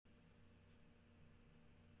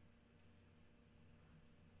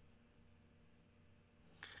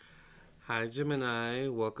Hi, Gemini.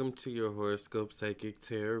 Welcome to your horoscope psychic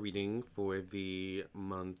tarot reading for the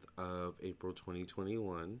month of April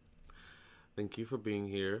 2021. Thank you for being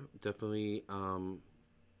here. Definitely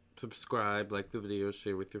subscribe, like the video,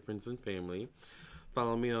 share with your friends and family.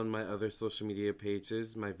 Follow me on my other social media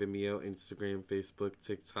pages, my Vimeo, Instagram, Facebook,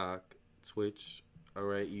 TikTok, Twitch,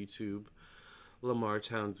 alright, YouTube. Lamar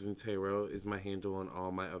Townsend Tarot is my handle on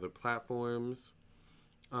all my other platforms.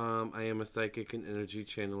 I am a psychic and energy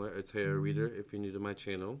channeler, a tarot reader if you're new to my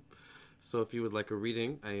channel. So if you would like a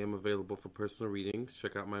reading, I am available for personal readings.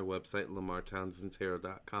 Check out my website,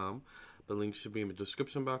 lamartownsendtarot.com. The link should be in the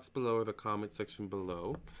description box below or the comment section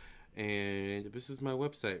below. And this is my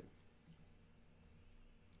website.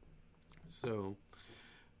 So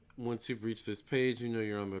once you've reached this page, you know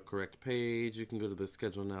you're on the correct page. You can go to the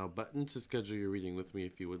Schedule Now button to schedule your reading with me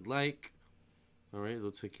if you would like. Alright,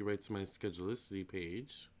 it'll take you right to my Schedulicity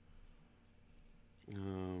page.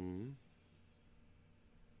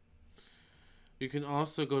 You can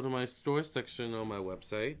also go to my store section on my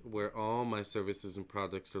website where all my services and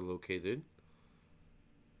products are located.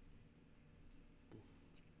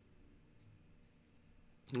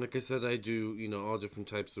 Like I said, I do, all different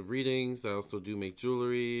types of readings. I also do make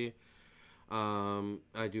jewelry.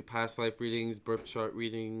 I do past life readings, birth chart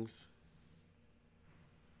readings.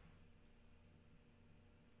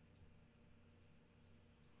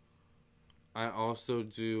 I also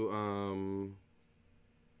do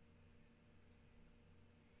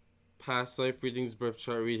past life readings, birth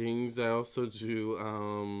chart readings. I also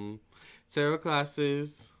do tarot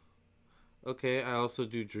classes. Okay, I also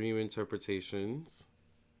do dream interpretations.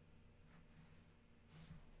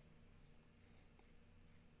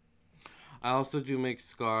 I also do make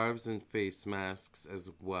scarves and face masks as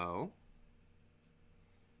well.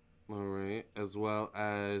 Alright, as well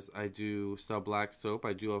as I do sell black soap.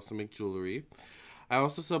 I do also make jewelry. I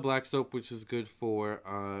also sell black soap, which is good for,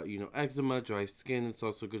 eczema, dry skin. It's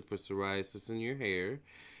also good for psoriasis in your hair.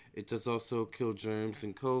 It does also kill germs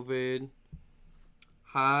and COVID.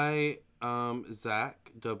 Hi,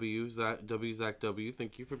 Zach W. Zach W.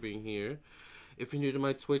 Thank you for being here. If you're new to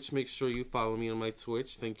my Twitch, make sure you follow me on my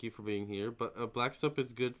Twitch. Thank you for being here. But black soap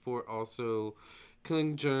is good for also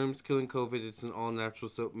killing germs, killing COVID. It's an all natural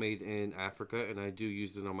soap made in Africa, and I do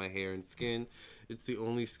use it on my hair and skin. It's the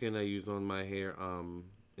only skin I use on my hair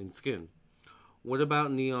and skin. What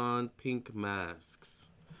about neon pink masks?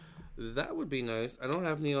 That would be nice. I don't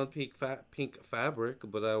have neon pink fabric,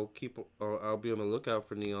 but I'll be on the lookout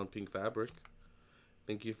for neon pink fabric.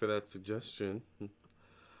 Thank you for that suggestion.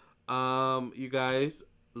 You guys,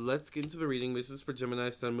 let's get into the reading. This is for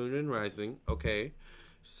Gemini, Sun, Moon, and Rising. Okay.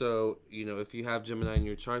 So, if you have Gemini in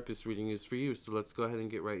your chart, this reading is for you. So let's go ahead and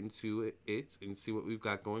get right into it and see what we've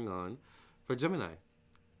got going on for Gemini.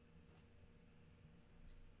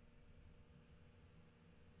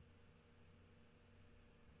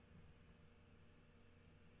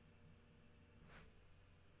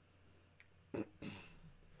 Okay,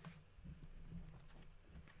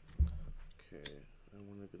 I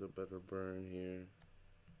want to get a better burn here.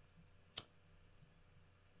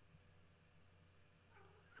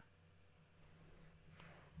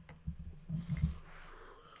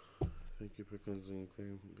 Thank you for cleansing and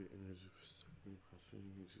clearing the energy for starting processing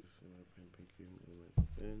Jesus and I pray thank you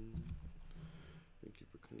and thank you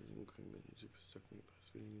for cleansing and clearing the energy for starting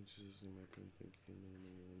processing Jesus and I pray thank you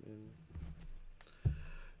and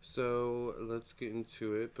so let's get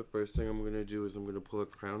into it. The first thing I'm going to do is I'm going to pull a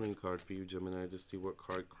crowning card for you, Gemini, to see what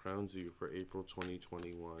card crowns you for April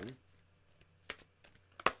 2021.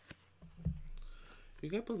 You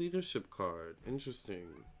got the leadership card. Interesting.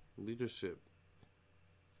 Leadership.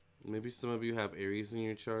 Maybe some of you have Aries in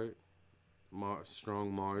your chart.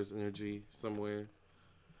 Strong Mars energy somewhere.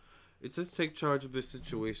 It says take charge of this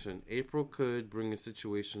situation. April could bring a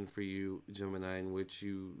situation for you, Gemini, in which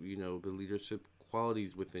the leadership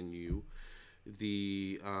qualities within you,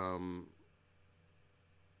 the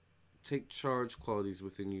take charge qualities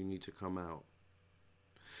within you need to come out.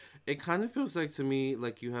 It kind of feels like to me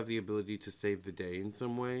like you have the ability to save the day in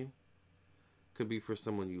some way. Could be for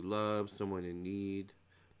someone you love, someone in need.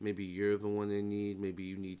 Maybe you're the one in need. Maybe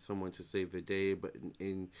you need someone to save the day, but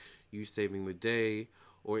in you saving the day,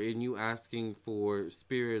 or in you asking for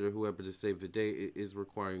spirit or whoever to save the day, it is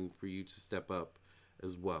requiring for you to step up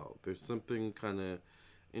as well. There's something kind of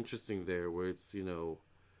interesting there where it's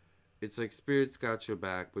like spirit's got your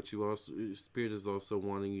back, but spirit is also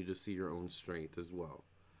wanting you to see your own strength as well.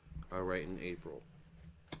 All right, in April.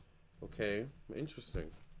 Okay, interesting.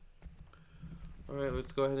 All right,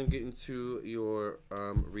 let's go ahead and get into your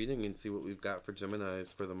reading and see what we've got for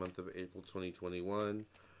Geminis for the month of April 2021.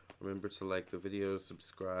 Remember to like the video,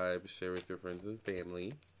 subscribe, share with your friends and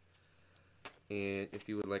family. And if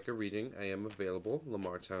you would like a reading, I am available,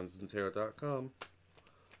 LamarTownsendTarot.com.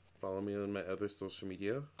 Follow me on my other social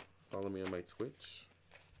media. Follow me on my Twitch.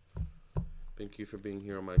 Thank you for being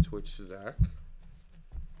here on my Twitch, Zach.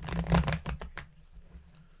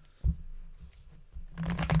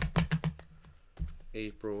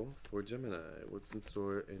 April for Gemini. What's in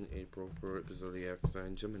store in April for the zodiac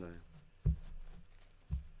sign Gemini?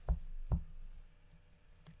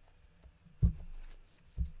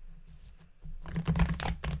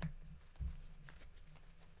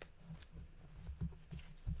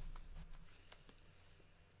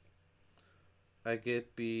 I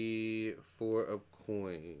get the Four of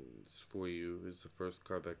Coins for you is the first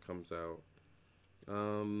card that comes out.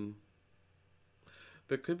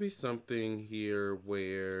 There could be something here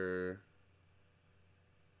where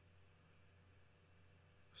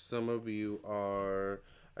some of you are,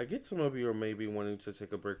 I get some of you are maybe wanting to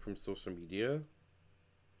take a break from social media.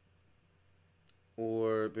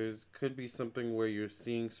 Or could be something where you're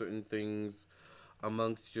seeing certain things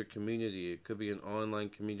amongst your community. It could be an online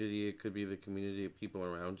community. It could be the community of people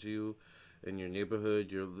around you in your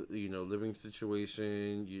neighborhood, your living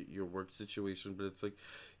situation, your work situation. But it's like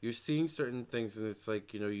you're seeing certain things, and it's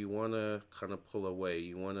like you want to kind of pull away.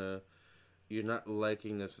 You're not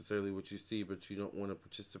liking necessarily what you see, but you don't want to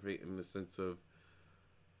participate in the sense of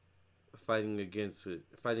fighting against it,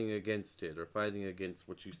 or fighting against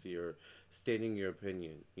what you see, or stating your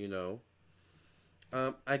opinion.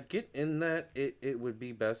 I get in that it would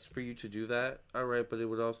be best for you to do that, all right, but it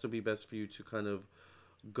would also be best for you to kind of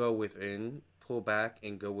go within, pull back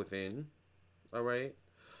and go within, all right?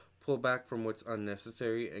 Pull back from what's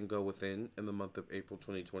unnecessary and go within in the month of April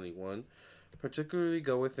 2021. Particularly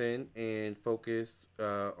go within and focus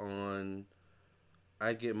on,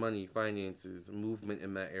 I get money, finances, movement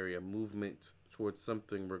in that area, movement towards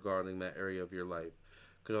something regarding that area of your life.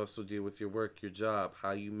 Could also deal with your work, your job,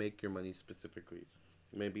 how you make your money specifically.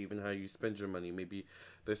 Maybe even how you spend your money. Maybe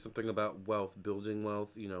there's something about wealth, building wealth,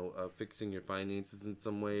 fixing your finances in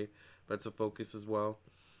some way. That's a focus as well.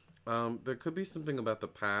 There could be something about the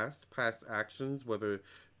past actions, whether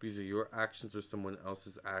these are your actions or someone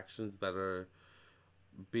else's actions that are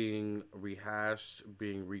being rehashed,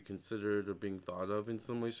 being reconsidered, or being thought of in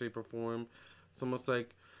some way, shape, or form. It's almost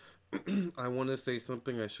like I want to say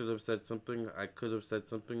something, I should have said something, I could have said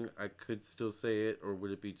something, I could still say it, or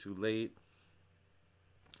would it be too late?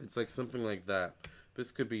 It's like something like that.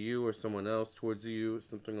 This could be you or someone else towards you,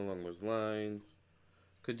 something along those lines.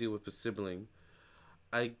 Could deal with a sibling.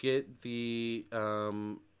 I get the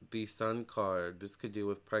Sun card. This could deal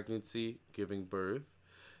with pregnancy, giving birth.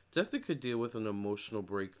 Definitely could deal with an emotional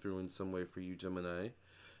breakthrough in some way for you, Gemini.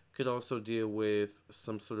 Could also deal with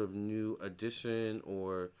some sort of new addition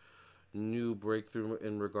or new breakthrough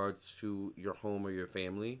in regards to your home or your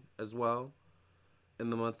family as well in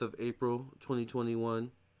the month of April 2021.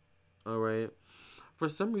 All right. For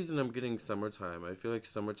some reason, I'm getting summertime. I feel like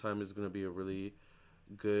summertime is going to be a really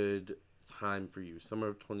good time for you. Summer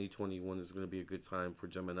of 2021 is going to be a good time for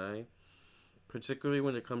Gemini, particularly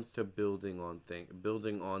when it comes to building on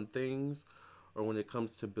things, or when it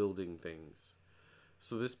comes to building things.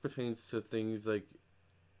 So this pertains to things like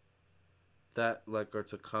that, like are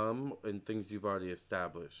to come, and things you've already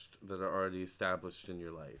established, that are already established in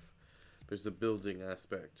your life. There's a building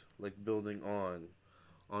aspect, like building on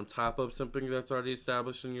top of something that's already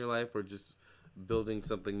established in your life, or just building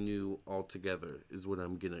something new altogether is what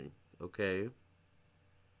I'm getting, okay?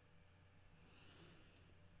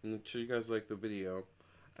 Make sure you guys like the video.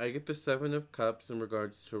 I get the Seven of Cups in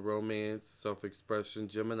regards to romance, self-expression.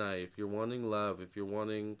 Gemini, if you're wanting love, if you're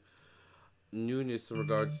wanting newness in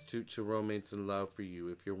regards to romance and love for you,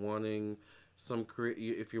 if you're wanting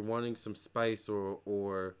if you're wanting some spice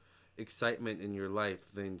or excitement in your life,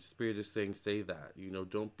 then Spirit is saying say that.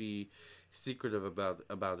 Don't be secretive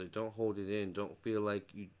about it. Don't hold it in. Don't feel like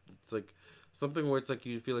it's like something where it's like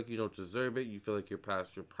you feel like you don't deserve it. You feel like you're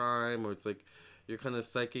past your prime, or it's like you're kind of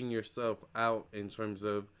psyching yourself out in terms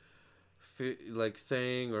of like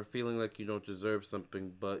saying or feeling like you don't deserve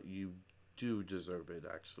something, but you do deserve it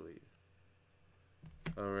actually.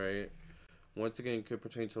 All right. Once again, it could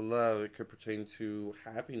pertain to love. It could pertain to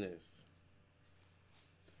happiness.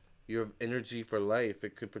 You have energy for life.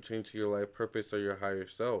 It could pertain to your life purpose or your higher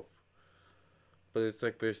self. But it's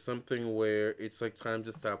like there's something where it's like time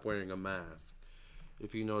to stop wearing a mask.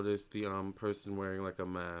 If you notice the person wearing like a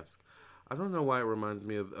mask. I don't know why it reminds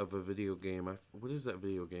me of a video game. What is that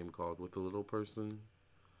video game called with the little person?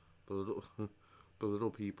 The little the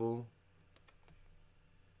little people.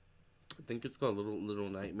 I think it's called Little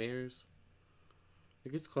Nightmares.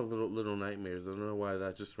 think it's called Little Nightmares. I don't know why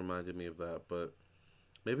that just reminded me of that, but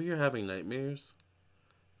maybe you're having nightmares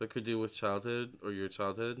that could do with childhood or your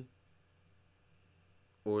childhood,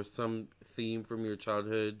 or some theme from your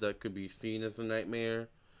childhood that could be seen as a nightmare,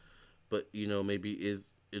 but maybe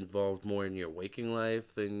is involved more in your waking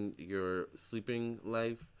life than your sleeping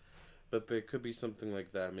life. But there could be something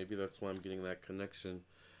like that. Maybe that's why I'm getting that connection.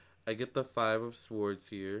 I get the Five of Swords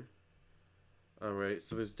here. All right,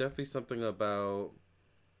 so there's definitely something about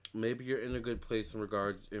maybe you're in a good place in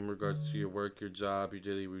regards to your work, your job, your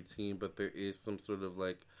daily routine, but there is some sort of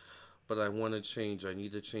like, but I want to change. I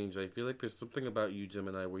need to change. I feel like there's something about you,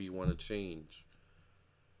 Gemini, where you want to change.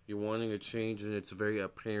 You're wanting a change, and it's very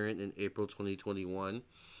apparent in April 2021.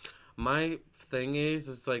 My thing is,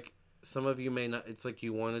 it's like some of you may not. It's like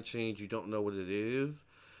you want to change, you don't know what it is.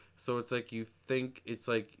 So it's like you think it's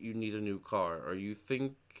like you need a new car, or you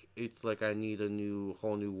think it's like I need a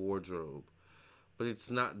whole new wardrobe, but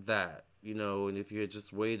it's not that, and if you had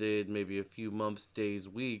just waited maybe a few months, days,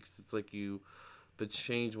 weeks, it's like the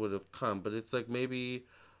change would have come. But it's like maybe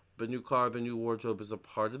the new car, the new wardrobe is a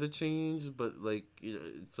part of the change, but like,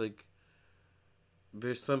 it's like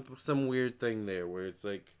there's some weird thing there where it's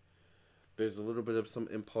like there's a little bit of some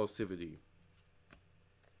impulsivity.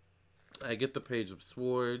 I get the Page of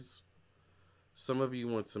Swords. Some of you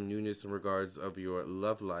want some newness in regards of your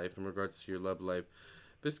love life, in regards to your love life.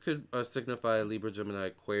 This could signify Libra, Gemini,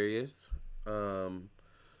 Aquarius.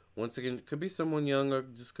 Once again, it could be someone young, or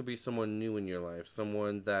just could be someone new in your life.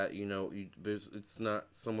 Someone that it's not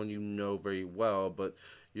someone you know very well, but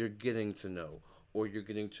you're getting to know, or you're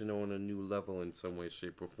getting to know on a new level in some way,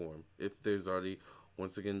 shape, or form. If there's already,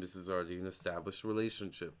 once again, this is already an established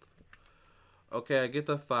relationship. Okay, I get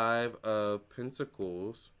the Five of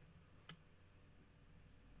Pentacles.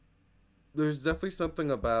 There's definitely something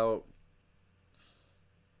about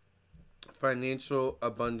financial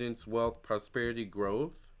abundance, wealth, prosperity,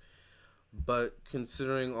 growth, but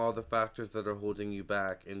considering all the factors that are holding you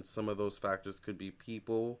back, and some of those factors could be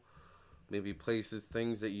people, maybe places,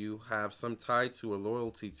 things that you have some tie to or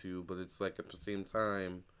loyalty to, but it's like at the same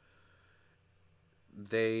time,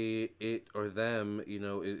 it or them,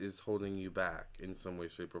 is holding you back in some way,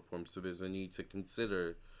 shape, or form. So there's a need to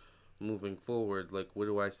consider moving forward, like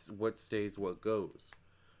what stays, what goes,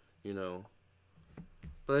 you know.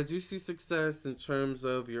 But I do see success in terms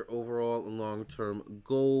of your overall and long-term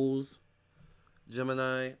goals,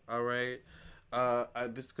 Gemini. All right.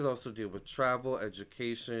 This could also deal with travel,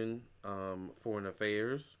 education, foreign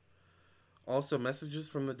affairs. Also, messages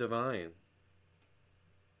from the divine.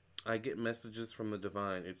 I get messages from the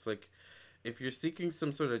divine. It's like if you're seeking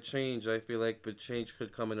some sort of change, I feel like the change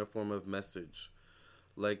could come in a form of message.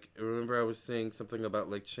 Like, remember I was saying something about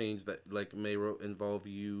like change that like may involve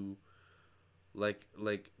you like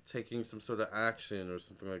taking some sort of action or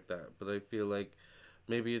something like that. But I feel like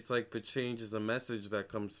maybe it's like the change is a message that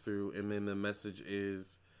comes through, and then the message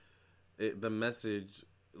is the message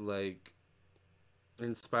like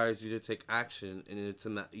inspires you to take action, and it's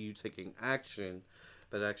in that you taking action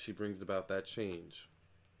that actually brings about that change.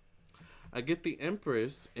 I get the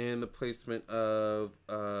Empress in the placement of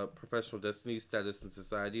professional destiny, status in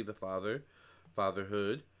society, the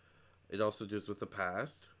fatherhood. It also deals with the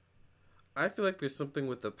past. I feel like there's something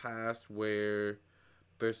with the past where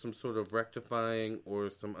there's some sort of rectifying or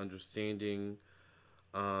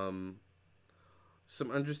um,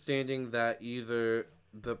 some understanding that either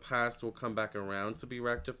the past will come back around to be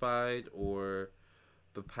rectified, or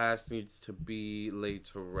the past needs to be laid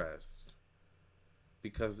to rest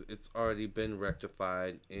because it's already been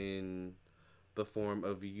rectified in the form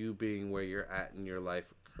of you being where you're at in your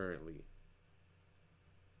life currently.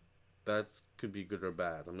 That could be good or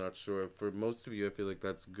bad. I'm not sure. For most of you, I feel like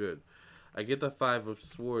that's good. I get the Five of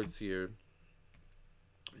Swords here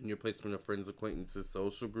in your placement of friends, acquaintances,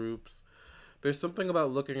 social groups. There's something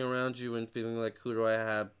about looking around you and feeling like who do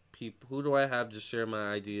I have to share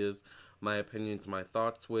my ideas, my opinions, my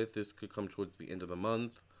thoughts with. This could come towards the end of the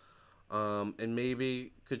month. And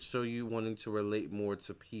maybe could show you wanting to relate more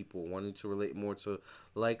to people, wanting to relate more to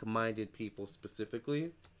like-minded people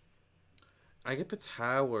specifically. I get the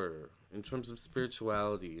Tower in terms of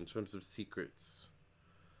spirituality, in terms of secrets.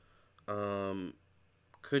 Um,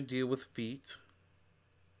 could deal with feet.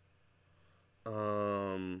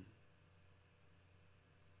 Um,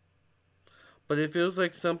 but it feels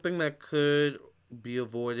like something that could be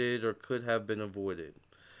avoided or could have been avoided.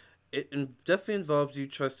 It definitely involves you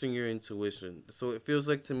trusting your intuition. So it feels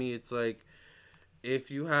like to me, it's like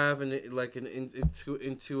if you have an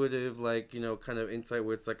intuitive kind of insight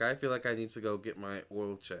where it's like I feel like I need to go get my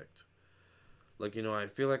oil checked. Like I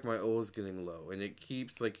feel like my oil is getting low, and it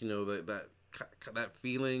keeps that. that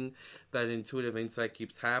feeling, that intuitive insight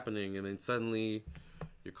keeps happening, and then suddenly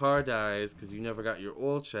your car dies because you never got your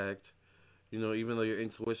oil checked. Even though your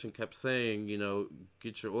intuition kept saying,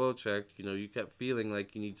 get your oil checked, you kept feeling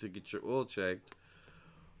like you need to get your oil checked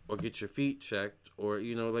or get your feet checked, or,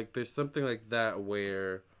 like there's something like that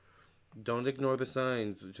where don't ignore the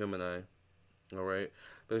signs, Gemini. All right.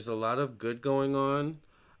 There's a lot of good going on.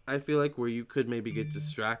 I feel like where you could maybe get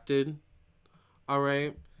distracted. All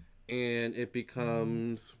right. And it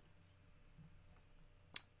becomes,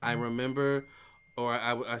 I remember, or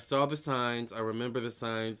I saw the signs. I remember the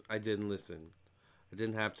signs. I didn't listen. I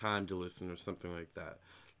didn't have time to listen, or something like that.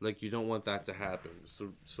 Like, you don't want that to happen.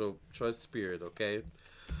 So trust spirit, okay?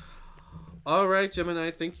 All right, Gemini.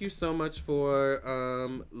 Thank you so much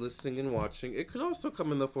for listening and watching. It could also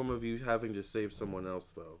come in the form of you having to save someone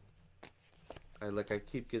else, though. I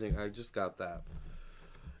just got that.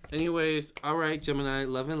 Anyways, all right, Gemini.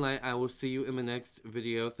 Love and light. I will see you in the next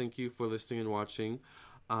video. Thank you for listening and watching.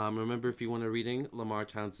 Remember, if you want a reading,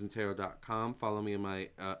 LamarTownsendTarot.com. Follow me on my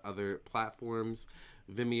other platforms: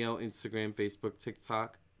 Vimeo, Instagram, Facebook,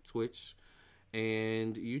 TikTok, Twitch,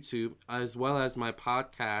 and YouTube, as well as my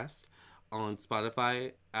podcast on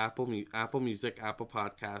Spotify, Apple Music, Apple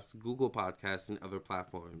Podcasts, Google Podcasts, and other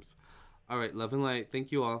platforms. All right, love and light.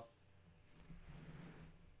 Thank you all.